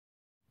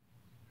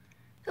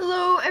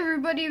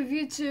everybody of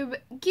YouTube,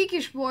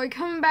 Geekish Boy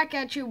coming back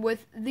at you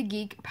with the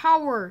Geek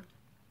Power.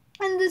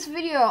 In this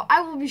video,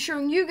 I will be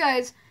showing you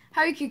guys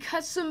how you can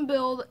custom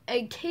build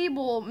a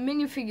Cable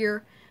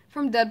minifigure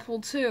from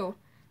Deadpool 2.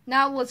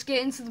 Now let's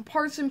get into the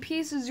parts and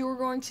pieces you're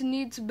going to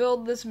need to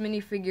build this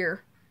minifigure.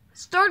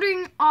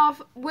 Starting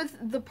off with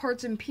the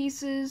parts and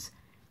pieces,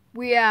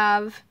 we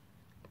have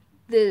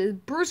the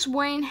Bruce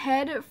Wayne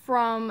head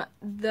from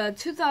the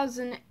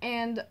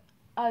 2010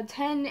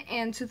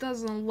 and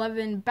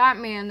 2011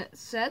 Batman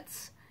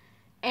sets,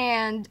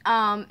 and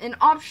an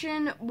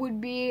option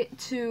would be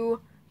to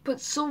put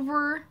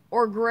silver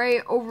or gray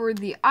over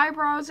the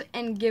eyebrows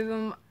and give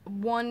him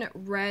one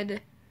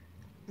red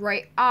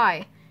right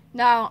eye.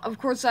 Now, of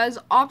course, that is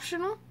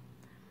optional.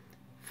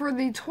 For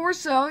the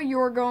torso,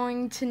 you're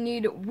going to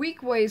need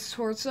Weak Ways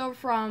torso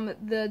from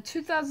the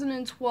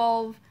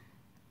 2012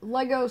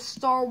 Lego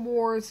Star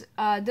Wars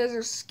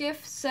Desert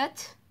Skiff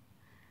set.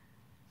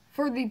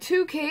 For the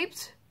two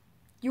capes,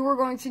 you are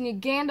going to need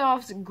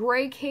Gandalf's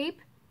gray cape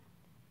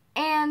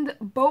and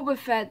Boba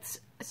Fett's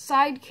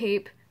side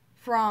cape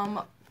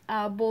from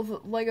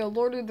both Lego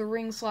Lord of the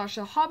Rings /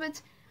 The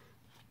Hobbit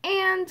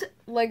and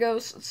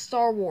Lego's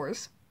Star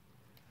Wars.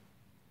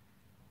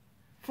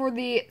 For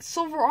the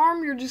silver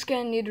arm, you're just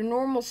going to need a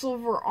normal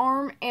silver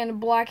arm and a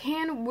black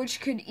hand,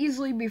 which could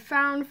easily be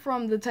found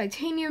from the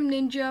Titanium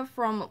Ninja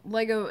from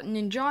Lego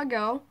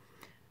Ninjago.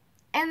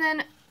 And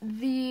then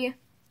the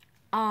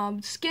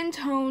skin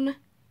tone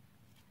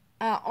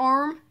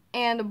arm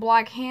and a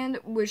black hand,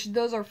 which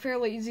those are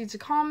fairly easy to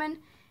common.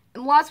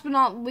 And last but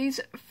not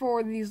least,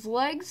 for these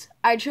legs,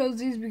 I chose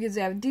these because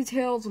they have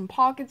details and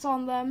pockets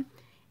on them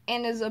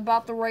and is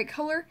about the right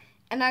color.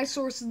 And I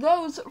sourced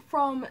those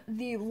from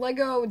the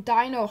Lego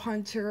Dino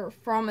Hunter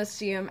from a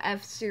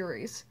CMF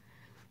series.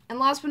 And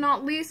last but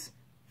not least,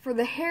 for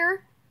the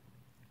hair,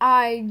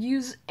 I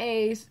use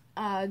a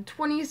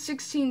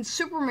 2016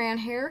 Superman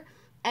hair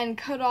and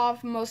cut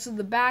off most of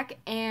the back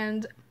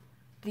and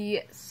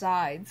the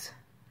sides.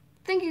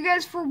 Thank you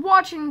guys for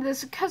watching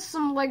this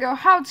custom Lego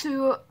how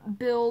to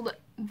build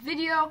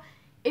video.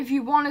 If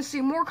you want to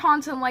see more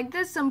content like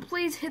this, then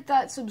please hit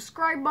that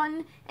subscribe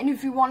button. And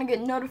if you want to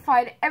get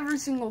notified every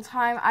single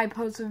time I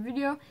post a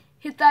video,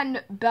 hit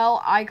that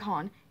bell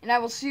icon. And I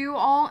will see you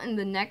all in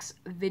the next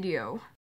video.